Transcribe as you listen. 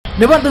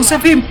Nếu bạn từng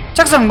xem phim,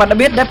 chắc rằng bạn đã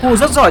biết Deadpool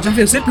rất giỏi trong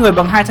việc giết người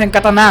bằng 2 thanh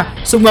katana,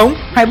 súng ống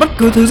hay bất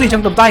cứ thứ gì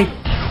trong tầm tay.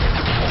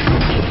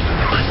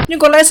 Nhưng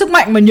có lẽ sức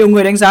mạnh mà nhiều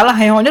người đánh giá là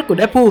hay ho nhất của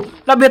Deadpool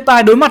là biệt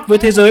tài đối mặt với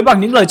thế giới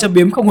bằng những lời châm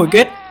biếm không hồi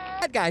kết.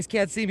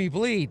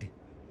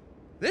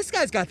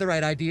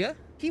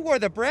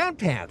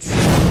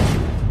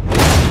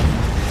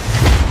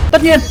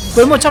 Tất nhiên,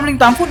 với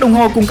 108 phút đồng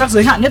hồ cùng các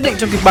giới hạn nhất định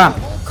trong kịch bản,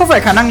 không phải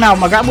khả năng nào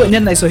mà gã bụi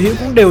nhân này sở hữu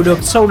cũng đều được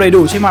show đầy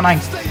đủ trên màn ảnh.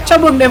 Chào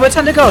mừng đến với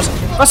Tentacles,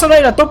 và sau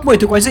đây là top 10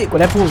 thứ quái dị của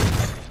Deadpool.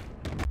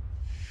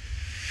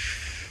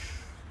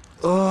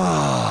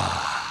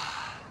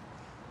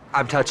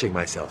 I'm touching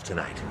myself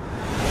tonight.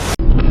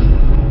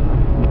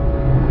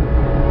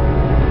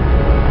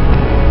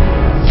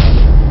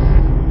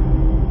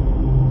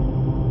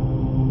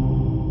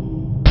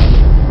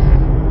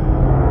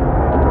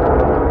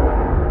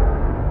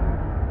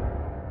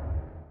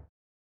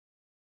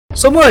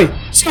 Số 10.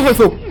 Siêu hồi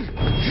phục.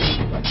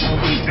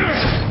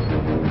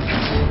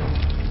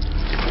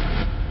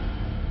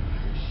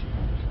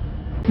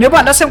 Nếu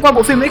bạn đã xem qua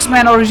bộ phim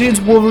X-Men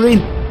Origins Wolverine,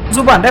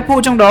 dù bản Deadpool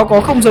trong đó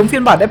có không giống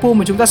phiên bản Deadpool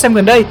mà chúng ta xem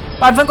gần đây,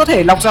 bạn vẫn có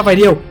thể lọc ra vài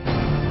điều.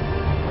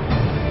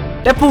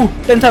 Deadpool,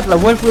 tên thật là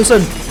Wade Wilson,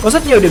 có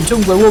rất nhiều điểm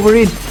chung với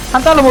Wolverine.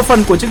 Hắn ta là một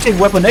phần của chương trình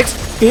Weapon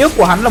X, ký ức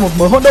của hắn là một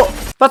mớ hỗn độn,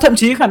 và thậm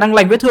chí khả năng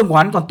lành vết thương của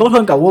hắn còn tốt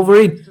hơn cả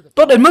Wolverine.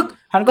 Tốt đến mức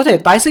hắn có thể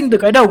tái sinh từ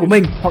cái đầu của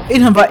mình, hoặc ít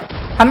hơn vậy,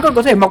 hắn còn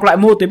có thể mọc lại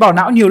mô tế bào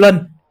não nhiều lần.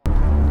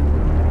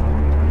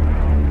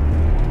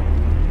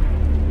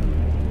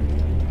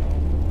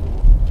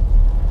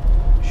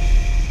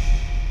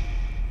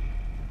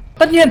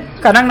 Tất nhiên,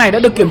 khả năng này đã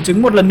được kiểm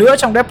chứng một lần nữa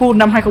trong Deadpool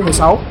năm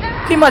 2016,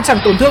 khi mà chẳng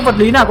tổn thương vật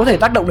lý nào có thể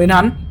tác động đến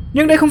hắn.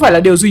 Nhưng đây không phải là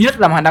điều duy nhất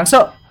làm hắn đáng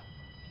sợ.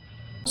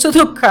 Sự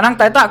thực, khả năng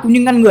tái tạo cũng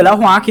như ngăn ngừa lão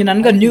hóa khiến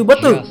hắn gần như bất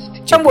tử.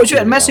 Trong bộ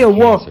truyện Messiah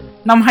War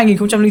năm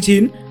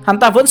 2009, hắn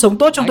ta vẫn sống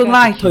tốt trong tương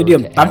lai, thời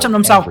điểm 800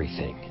 năm sau.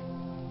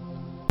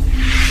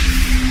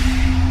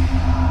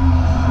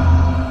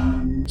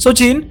 Số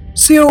 9.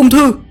 Siêu ung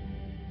thư.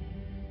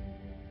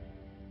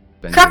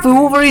 Khác với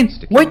Wolverine,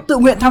 Wade tự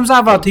nguyện tham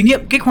gia vào thí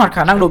nghiệm kích hoạt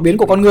khả năng đột biến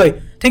của con người.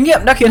 Thí nghiệm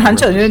đã khiến hắn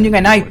trở nên như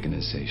ngày nay.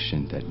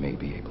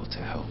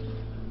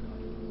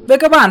 Về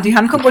cơ bản thì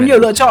hắn không có nhiều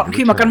lựa chọn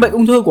khi mà căn bệnh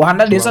ung thư của hắn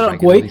đã đến giai đoạn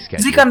cuối,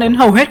 di căn đến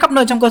hầu hết khắp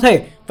nơi trong cơ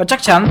thể và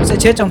chắc chắn sẽ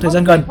chết trong thời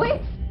gian gần.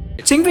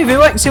 Chính vì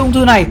bệnh siêu ung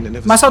thư này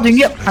mà sau thí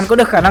nghiệm hắn có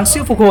được khả năng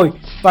siêu phục hồi,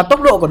 và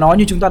tốc độ của nó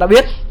như chúng ta đã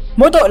biết.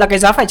 Mỗi tội là cái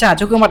giá phải trả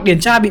cho gương mặt điển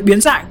trai bị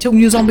biến dạng trông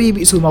như zombie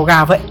bị sùi màu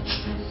gà vậy.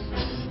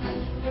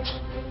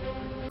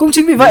 Cũng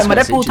chính vì vậy mà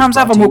Deadpool tham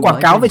gia vào một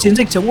quảng cáo về chiến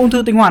dịch chống ung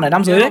thư tinh hoàn ở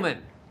nam giới đấy.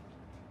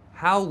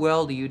 How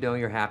well do you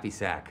know your happy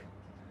sack?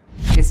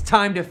 It's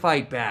time to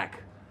fight back.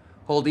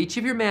 Hold each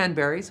of your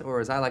manberries, or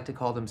as I like to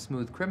call them,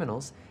 smooth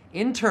criminals,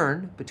 in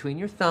turn between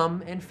your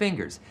thumb and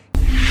fingers.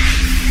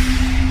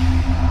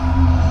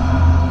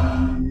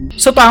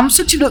 Số 8.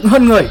 Sức chịu đựng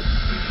hơn người.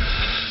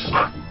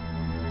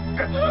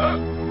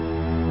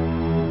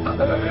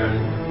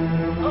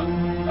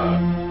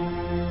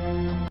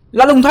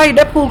 Lạ lùng thay,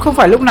 Deadpool không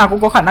phải lúc nào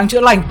cũng có khả năng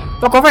chữa lành,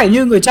 và có vẻ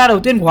như người cha đầu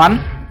tiên của hắn,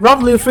 Rod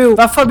Liefeld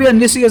và Fabian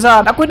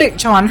Nicieza đã quyết định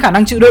cho hắn khả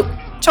năng chịu đựng.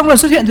 Trong lần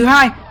xuất hiện thứ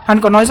hai,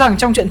 hắn có nói rằng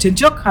trong trận chiến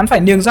trước hắn phải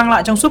niềng răng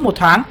lại trong suốt 1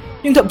 tháng,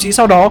 nhưng thậm chí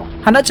sau đó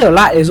hắn đã trở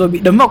lại để rồi bị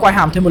đấm vào quai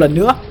hàm thêm một lần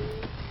nữa.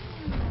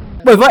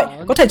 Bởi vậy,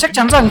 có thể chắc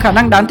chắn rằng khả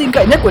năng đáng tin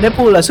cậy nhất của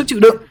Deadpool là sức chịu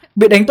đựng,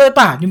 bị đánh tơi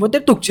tả nhưng vẫn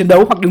tiếp tục chiến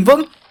đấu hoặc đứng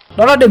vững.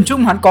 Đó là điểm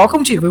chung hắn có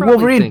không chỉ với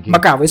Wolverine mà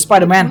cả với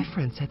Spider-Man.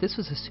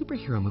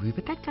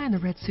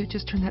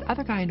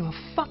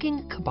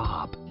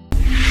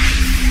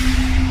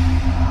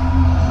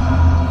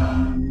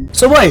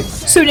 Số 7.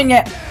 Siêu nhanh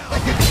nhẹn.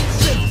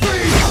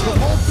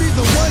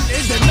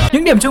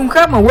 Những điểm chung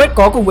khác mà Wade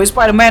có cùng với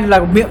Spider-Man là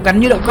miệng gắn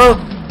như động cơ,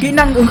 kỹ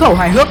năng ứng khẩu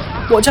hài hước,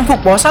 bộ trang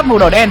phục bó sát màu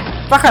đỏ đen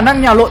và khả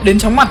năng nhào lộn đến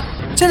chóng mặt.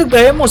 Trên thực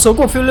tế, một số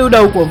cuộc phiêu lưu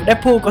đầu của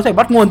Deadpool có thể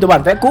bắt nguồn từ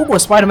bản vẽ cũ của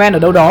Spider-Man ở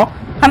đâu đó.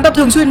 Hắn ta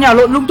thường xuyên nhào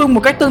lộn lung tung một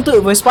cách tương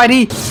tự với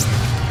Spidey.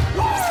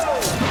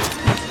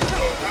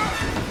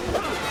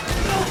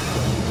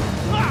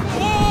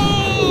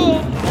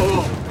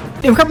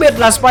 Điểm khác biệt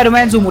là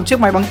Spider-Man dùng một chiếc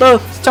máy bắn tơ,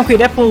 trong khi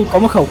Deadpool có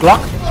một khẩu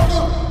Glock.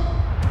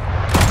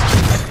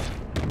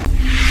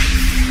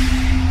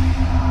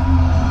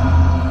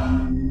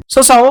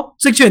 Số 6.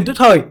 Dịch chuyển tức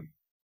thời.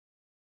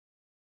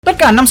 Tất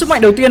cả 5 sức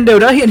mạnh đầu tiên đều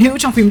đã hiện hữu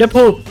trong phim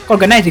Deadpool, còn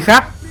cái này thì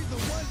khác.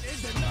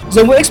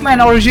 Giống với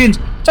X-Men Origins,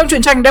 trong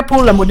truyện tranh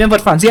Deadpool là một nhân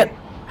vật phản diện.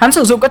 Hắn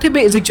sử dụng các thiết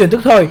bị dịch chuyển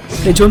tức thời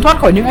để trốn thoát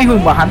khỏi những anh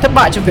hùng mà hắn thất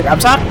bại trong việc ám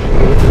sát.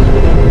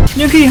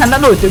 Nhưng khi hắn đã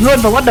nổi tiếng hơn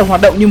và bắt đầu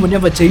hoạt động như một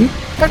nhân vật chính,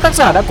 các tác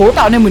giả đã cố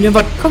tạo nên một nhân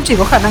vật không chỉ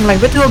có khả năng lành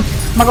vết thương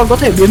mà còn có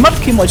thể biến mất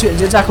khi mọi chuyện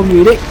diễn ra không như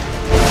ý định.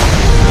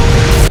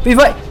 Vì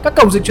vậy, các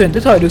cổng dịch chuyển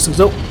tức thời được sử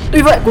dụng.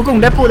 Tuy vậy, cuối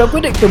cùng Deadpool đã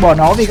quyết định từ bỏ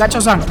nó vì gã cho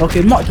rằng nó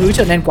khiến mọi thứ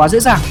trở nên quá dễ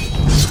dàng.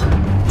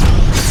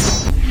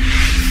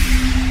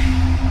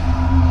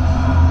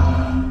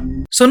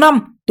 Số 5.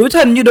 Túi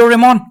thần như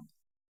Doraemon.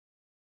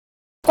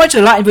 Quay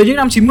trở lại với những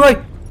năm 90,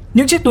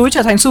 những chiếc túi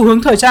trở thành xu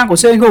hướng thời trang của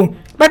siêu anh hùng.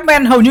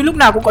 Batman hầu như lúc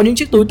nào cũng có những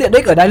chiếc túi tiện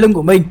ích ở đai lưng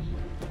của mình.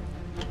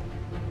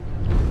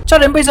 Cho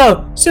đến bây giờ,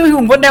 siêu anh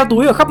hùng vẫn đeo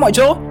túi ở khắp mọi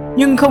chỗ.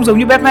 nhưng không giống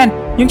như Batman,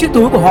 những chiếc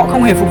túi của họ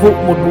không hề phục vụ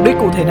một mục đích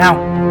cụ thể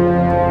nào.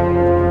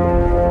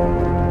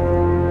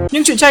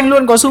 Nhưng truyện tranh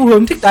luôn có xu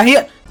hướng thích tái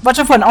hiện, và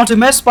trong phần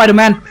Ultimate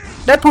Spider-Man,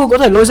 Deadpool có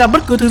thể lôi ra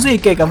bất cứ thứ gì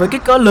kể cả với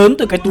kích cỡ lớn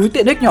từ cái túi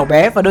tiện ích nhỏ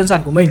bé và đơn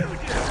giản của mình.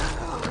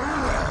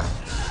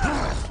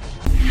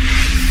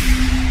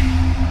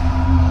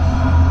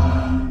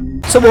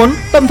 Số 4.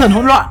 Tâm thần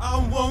hỗn loạn.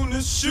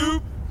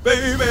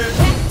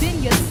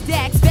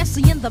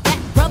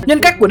 Nhân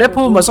cách của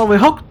Deadpool mà so với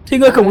Hulk thì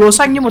người khổng lồ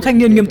xanh như một thanh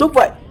niên nghiêm túc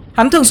vậy.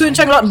 Hắn thường xuyên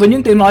tranh luận với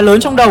những tiếng nói lớn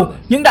trong đầu,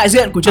 những đại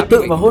diện của trật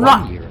tự và hỗn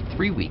loạn.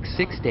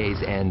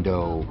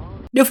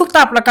 Điều phức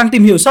tạp là càng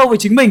tìm hiểu sâu về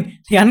chính mình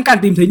thì hắn càng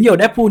tìm thấy nhiều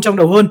Deadpool trong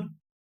đầu hơn.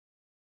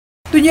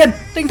 Tuy nhiên,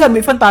 tinh thần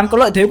bị phân tán có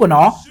lợi thế của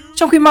nó.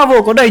 Trong khi Marvel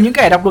có đầy những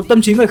kẻ đọc được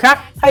tâm trí người khác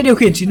hay điều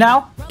khiển trí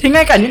não, thì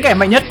ngay cả những kẻ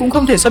mạnh nhất cũng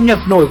không thể xâm nhập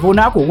nổi vô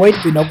não của Wade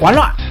vì nó quá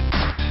loạn.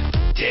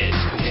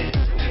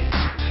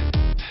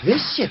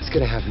 This shit's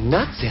gonna have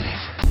nuts in it.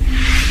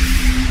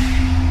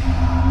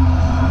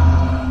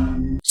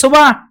 Số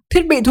 3.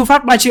 Thiết bị thu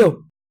phát 3 chiều.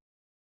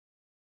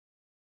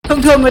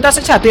 Thường thường người ta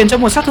sẽ trả tiền cho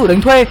một sát thủ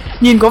đánh thuê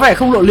nhìn có vẻ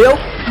không lộ liễu.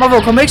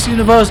 Marvel Comics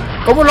Universe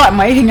có một loại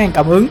máy hình ảnh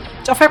cảm ứng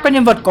cho phép các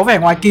nhân vật có vẻ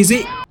ngoài kỳ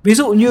dị, ví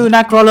dụ như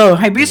Nightcrawler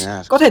hay Beast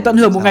có thể tận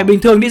hưởng một ngày bình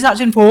thường đi dạo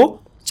trên phố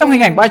trong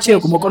hình ảnh 3 chiều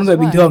của một con người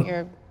bình thường.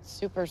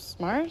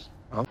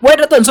 Wade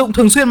đã tận dụng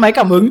thường xuyên máy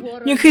cảm ứng,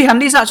 nhưng khi hắn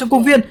đi dạo trong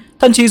công viên,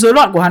 thần trí rối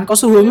loạn của hắn có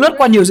xu hướng lướt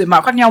qua nhiều diện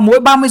mạo khác nhau mỗi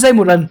 30 giây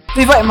một lần.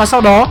 Vì vậy mà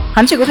sau đó,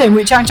 hắn chỉ có thể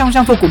ngụy trang trong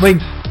trang phục của mình.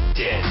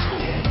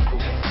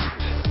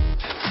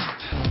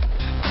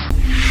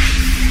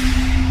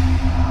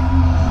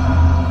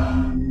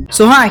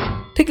 Số 2.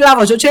 Thích lao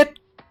vào chỗ chết.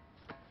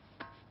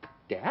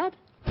 Dad?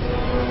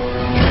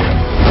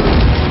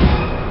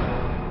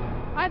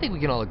 I think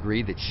we can all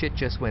agree that shit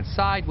just went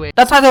sideways.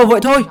 Đặt title vậy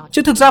thôi,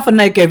 chứ thực ra phần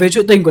này kể về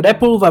chuyện tình của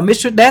Deadpool và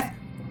Mistress Death.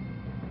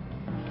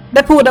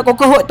 Deadpool đã có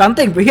cơ hội tán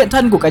tỉnh với hiện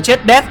thân của cái chết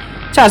Death.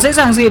 Chả dễ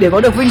dàng gì để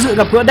có được vinh dự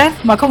gặp gỡ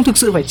Death mà không thực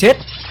sự phải chết.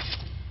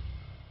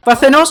 Và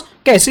Thanos,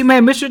 kẻ si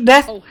mê Mistress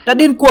Death, đã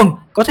điên cuồng,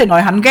 có thể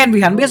nói hắn ghen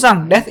vì hắn biết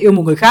rằng Death yêu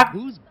một người khác.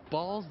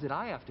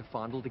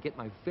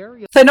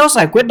 Thanos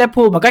giải quyết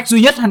Deadpool bằng cách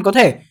duy nhất hắn có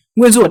thể,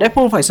 nguyền rủa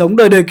Deadpool phải sống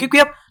đời đời kiếp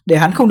kiếp để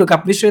hắn không được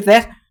gặp Mistress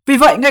Death. Vì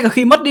vậy, ngay cả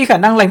khi mất đi khả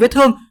năng lành vết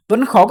thương,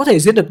 vẫn khó có thể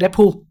giết được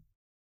Deadpool.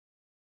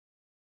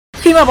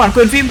 Khi mà bản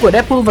quyền phim của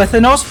Deadpool và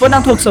Thanos vẫn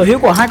đang thuộc sở hữu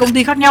của hai công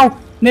ty khác nhau,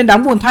 nên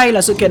đáng buồn thay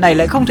là sự kiện này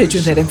lại không thể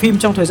chuyển thể thành phim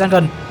trong thời gian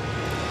gần.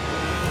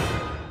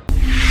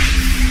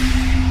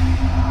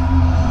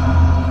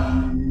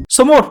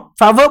 Số 1.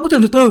 Phá vỡ bức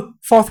tường thứ tư,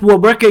 Fourth Wall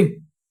Breaking.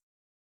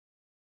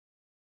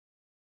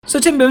 Sự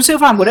chinh biếm siêu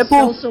phàm của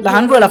Deadpool là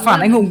hắn vừa là phản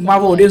anh hùng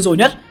Marvel điên rồ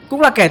nhất,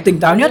 cũng là kẻ tỉnh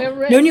táo nhất,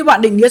 nếu như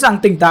bạn định nghĩa rằng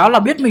tỉnh táo là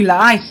biết mình là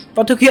ai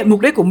và thực hiện mục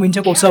đích của mình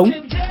trong cuộc sống.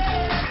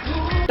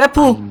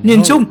 Deadpool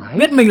nhìn chung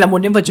biết mình là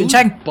một nhân vật truyện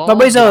tranh và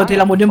bây giờ thì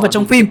là một nhân vật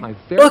trong phim.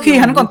 Đôi khi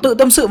hắn còn tự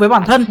tâm sự với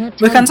bản thân,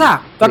 với khán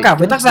giả và cả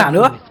với tác giả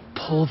nữa.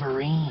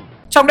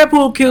 Trong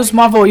Deadpool Kills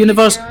Marvel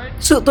Universe,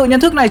 sự tự nhận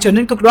thức này trở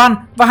nên cực đoan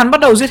và hắn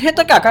bắt đầu giết hết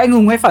tất cả các anh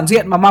hùng hay phản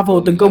diện mà Marvel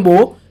từng công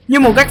bố, như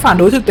một cách phản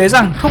đối thực tế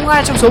rằng không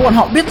ai trong số bọn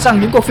họ biết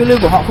rằng những cuộc phiêu lưu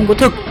của họ không có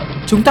thực.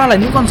 Chúng ta là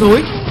những con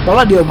rối, đó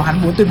là điều mà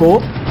hắn muốn tuyên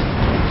bố.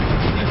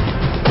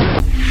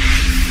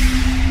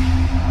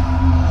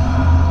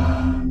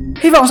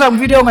 Hy vọng rằng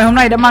video ngày hôm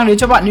nay đã mang đến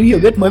cho bạn những hiểu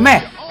biết mới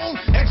mẻ.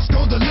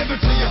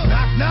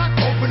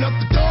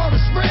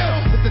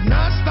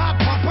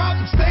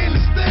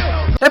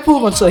 Deadpool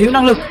còn sở hữu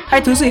năng lực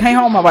hay thứ gì hay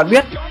ho mà bạn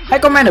biết? Hãy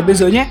comment ở bên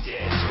dưới nhé.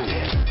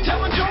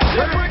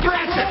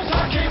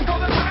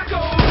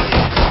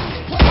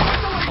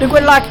 Đừng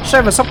quên like,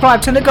 share và subscribe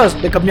trên Lakers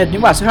để cập nhật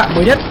những bản xếp hạng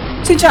mới nhất.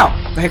 Xin chào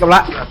và hẹn gặp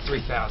lại.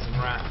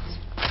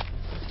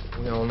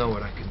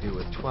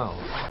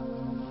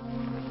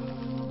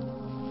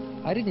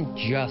 I didn't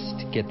just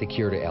get the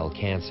cure to L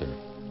cancer.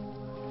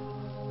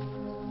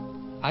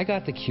 I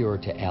got the cure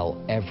to L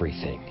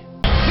everything.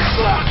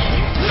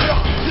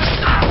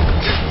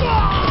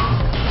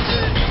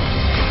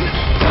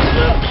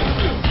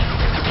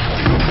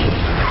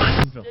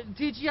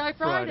 TGI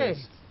Friday.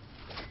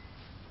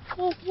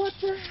 Oh, what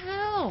the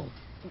hell?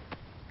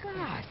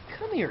 God,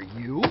 come here,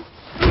 you.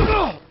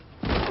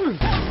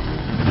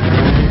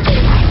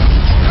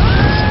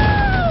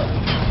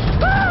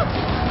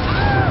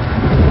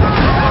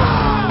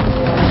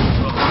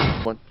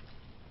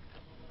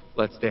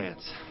 Let's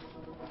dance.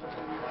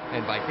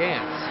 And by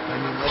dance, I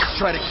mean Let's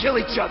try to kill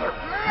each other.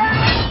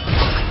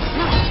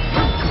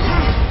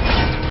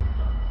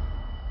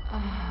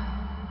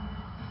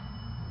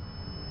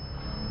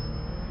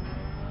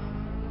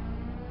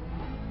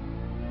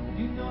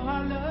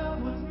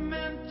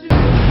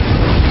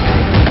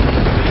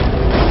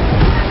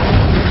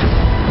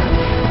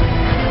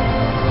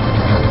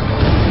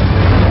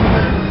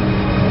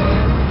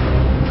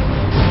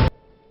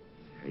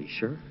 Are you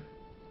sure?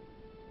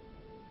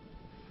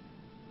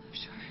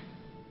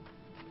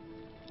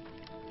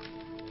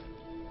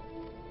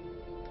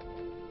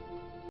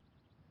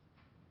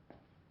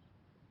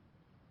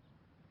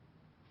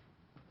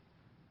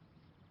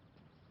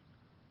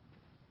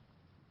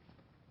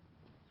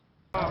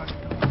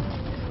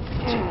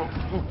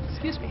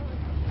 excuse me.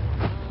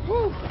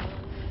 Woo.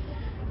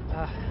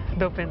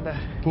 Dopinder.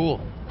 Pool.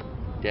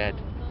 Dead.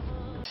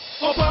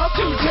 About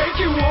to take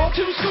you all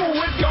to school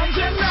with guns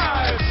and knives.